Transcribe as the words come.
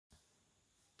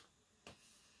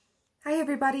Hi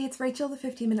everybody, it's Rachel, the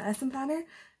 15-minute lesson planner,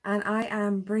 and I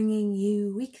am bringing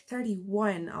you week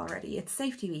 31 already. It's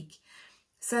safety week.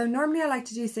 So normally I like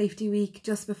to do safety week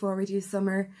just before we do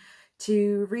summer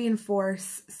to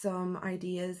reinforce some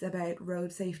ideas about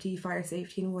road safety, fire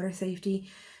safety and water safety,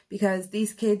 because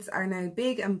these kids are now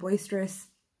big and boisterous.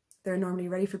 They're normally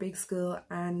ready for big school,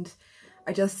 and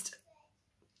I just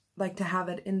like to have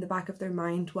it in the back of their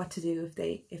mind what to do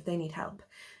if they need help.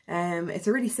 It's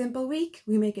a really simple week.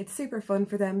 We make it super fun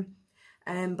for them,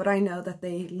 but I know that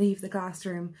they leave the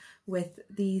classroom with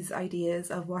these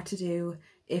ideas of what to do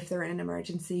if they're in an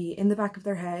emergency in the back of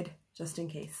their head, just in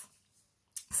case.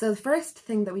 So the first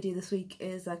thing that we do this week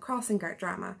is a crossing guard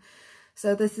drama.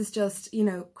 So this is just,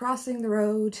 crossing the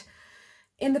road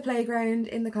in the playground,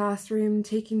 in the classroom,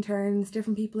 taking turns,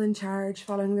 different people in charge,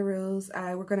 following the rules.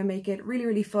 We're going to make it really,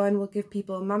 really fun. We'll give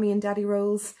people mommy and daddy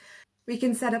roles. We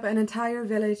can set up an entire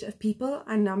village of people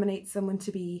and nominate someone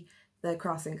to be the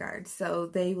crossing guard. So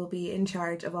they will be in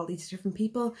charge of all these different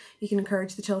people. You can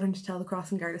encourage the children to tell the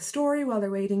crossing guard a story while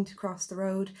they're waiting to cross the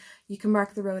road. You can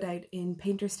mark the road out in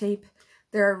painter's tape.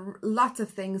 There are lots of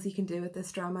things you can do with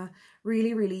this drama.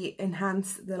 Really, really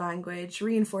enhance the language,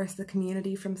 reinforce the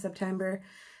community from September.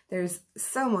 There's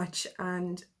so much,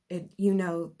 and you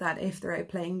know that if they're out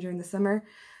playing during the summer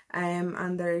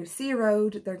and they see a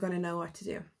road, they're going to know what to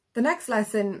do. The next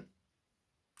lesson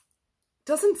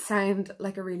doesn't sound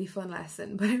like a really fun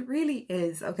lesson, but it really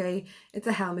is, okay? It's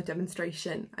a helmet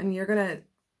demonstration, and you're going to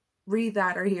read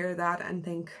that or hear that and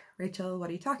think, Rachel, what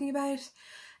are you talking about?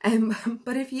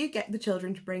 But if you get the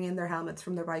children to bring in their helmets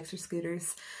from their bikes or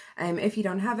scooters, if you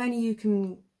don't have any, you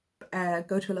can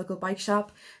go to a local bike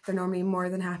shop. They're normally more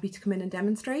than happy to come in and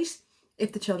demonstrate.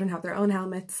 If the children have their own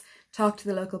helmets, talk to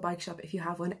the local bike shop if you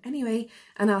have one anyway,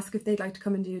 and ask if they'd like to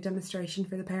come and do a demonstration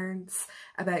for the parents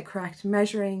about correct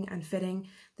measuring and fitting.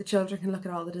 The children can look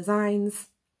at all the designs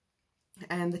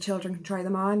and the children can try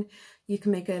them on. You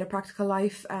can make it a practical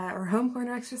life or home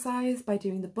corner exercise by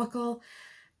doing the buckle,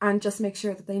 and just make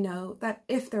sure that they know that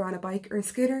if they're on a bike or a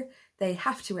scooter, they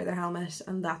have to wear their helmet,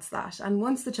 and that's that. And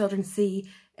once the children see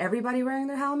everybody wearing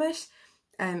their helmet,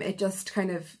 it just kind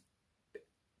of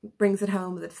brings it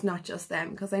home that it's not just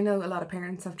them, because I know a lot of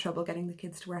parents have trouble getting the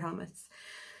kids to wear helmets.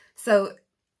 So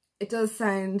it does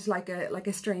sound like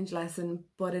a strange lesson,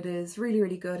 but it is really,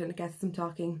 really good, and it gets them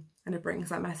talking and it brings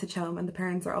that message home, and the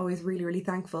parents are always really, really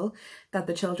thankful that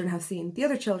the children have seen the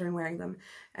other children wearing them.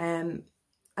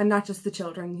 And not just the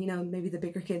children, maybe the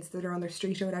bigger kids that are on their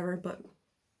street or whatever,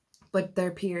 but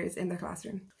their peers in their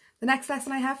classroom. The next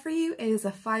lesson I have for you is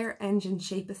a fire engine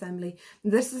shape assembly.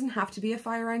 This doesn't have to be a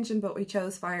fire engine, but we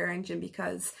chose fire engine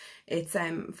because it's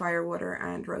fire, water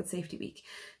and road safety week.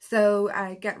 So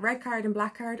get red card and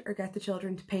black card, or get the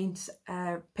children to paint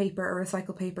paper or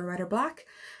recycle paper, red or black.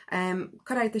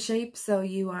 Cut out the shape. So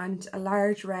you want a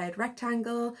large red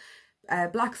rectangle,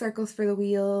 black circles for the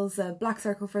wheels, a black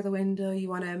circle for the window. You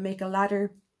want to make a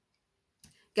ladder.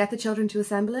 Get the children to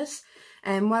assemble it.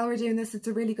 And while we're doing this, it's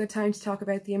a really good time to talk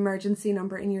about the emergency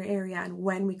number in your area and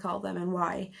when we call them and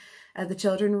why. The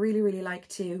children really, really like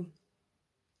to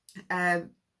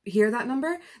hear that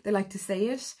number. They like to say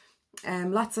it.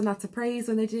 Lots and lots of praise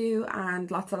when they do, and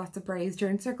lots of praise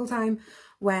during circle time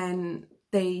when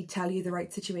they tell you the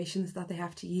right situations that they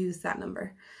have to use that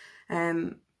number.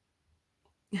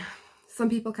 Some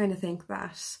people kind of think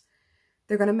that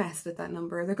they're going to mess with that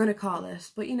number, they're going to call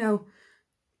it, but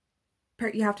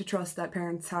you have to trust that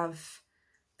parents have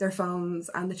their phones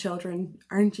and the children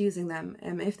aren't using them.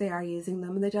 If they are using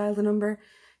them and they dial the number,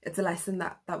 it's a lesson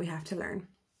that we have to learn.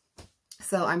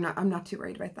 So I'm not too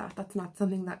worried about that. That's not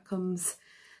something that comes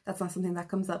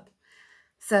up.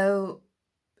 So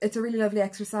it's a really lovely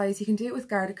exercise. You can do it with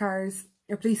guarded cars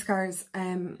or police cars,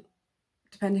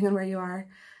 depending on where you are.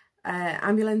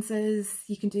 Ambulances,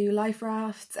 you can do life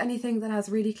rafts, anything that has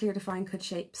really clear defined cut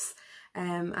shapes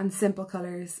and simple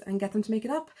colours, and get them to make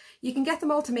it up. You can get them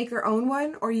all to make their own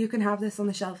one, or you can have this on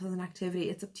the shelf as an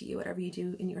activity. It's up to you, whatever you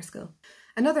do in your school.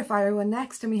 Another fire one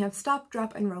next, and we have stop,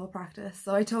 drop and roll practice.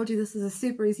 So I told you this is a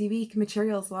super easy week.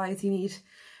 Materials wise, you need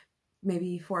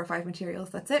maybe 4 or 5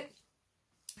 materials, that's it.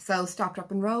 So stop,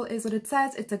 drop and roll is what it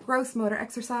says. It's a gross motor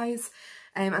exercise.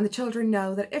 And the children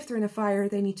know that if they're in a fire,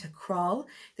 they need to crawl,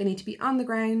 they need to be on the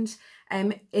ground.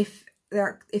 If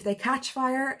they catch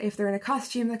fire, if they're in a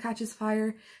costume that catches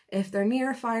fire, if they're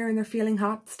near a fire and they're feeling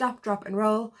hot, stop, drop and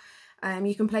roll.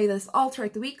 You can play this all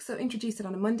throughout the week, so introduce it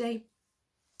on a Monday,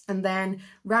 and then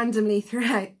randomly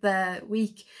throughout the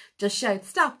week just shout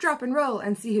stop, drop and roll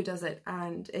and see who does it.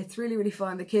 And it's really, really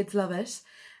fun. The kids love it.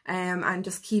 And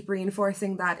just keep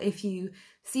reinforcing that if you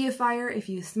see a fire, if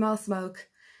you smell smoke,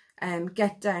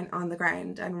 get down on the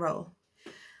ground and roll.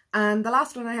 And the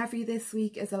last one I have for you this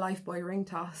week is a Lifebuoy ring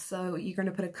toss. So you're going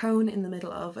to put a cone in the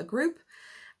middle of a group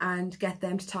and get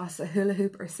them to toss a hula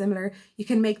hoop or similar. You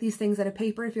can make these things out of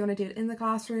paper if you want to do it in the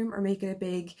classroom, or make it a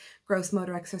big gross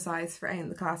motor exercise for out in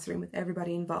the classroom with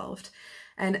everybody involved.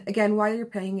 And again, while you're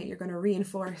playing it, you're going to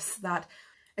reinforce that.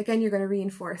 Again, you're going to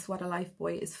reinforce what a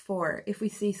Lifebuoy is for. If we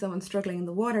see someone struggling in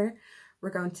the water, we're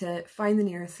going to find the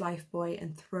nearest Lifebuoy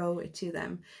and throw it to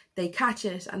them. They catch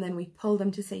it and then we pull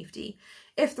them to safety.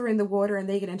 If they're in the water and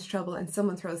they get into trouble and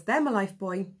someone throws them a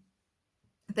Lifebuoy,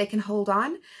 they can hold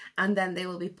on and then they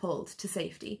will be pulled to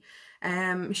safety.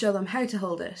 Show them how to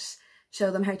hold it, show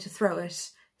them how to throw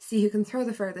it, see who can throw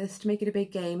the furthest, make it a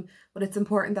big game, but it's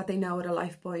important that they know what a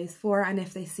Lifebuoy is for, and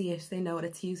if they see it, they know what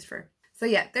it's used for. So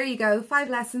yeah, there you go, 5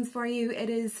 lessons for you. It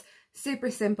is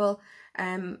super simple,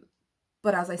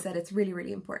 but as I said, it's really,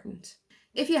 really important.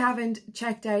 If you haven't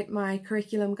checked out my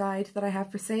curriculum guide that I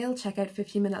have for sale, check out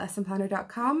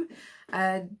 15minutelessonplanner.com.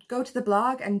 Go to the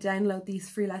blog and download these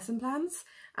free lesson plans,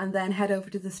 and then head over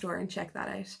to the store and check that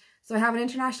out. So I have an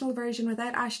international version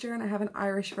without Ashter, and I have an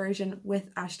Irish version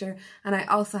with Ashter, and I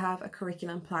also have a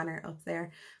curriculum planner up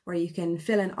there where you can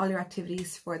fill in all your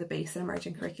activities for the base and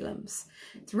emerging curriculums.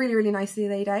 It's really, really nicely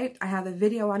laid out. I have a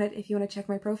video on it if you want to check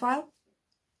my profile.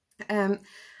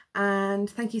 And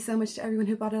thank you so much to everyone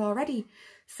who bought it already.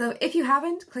 So if you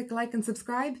haven't, click like and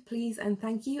subscribe, please, and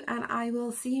thank you. And I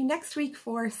will see you next week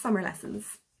for summer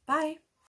lessons. Bye.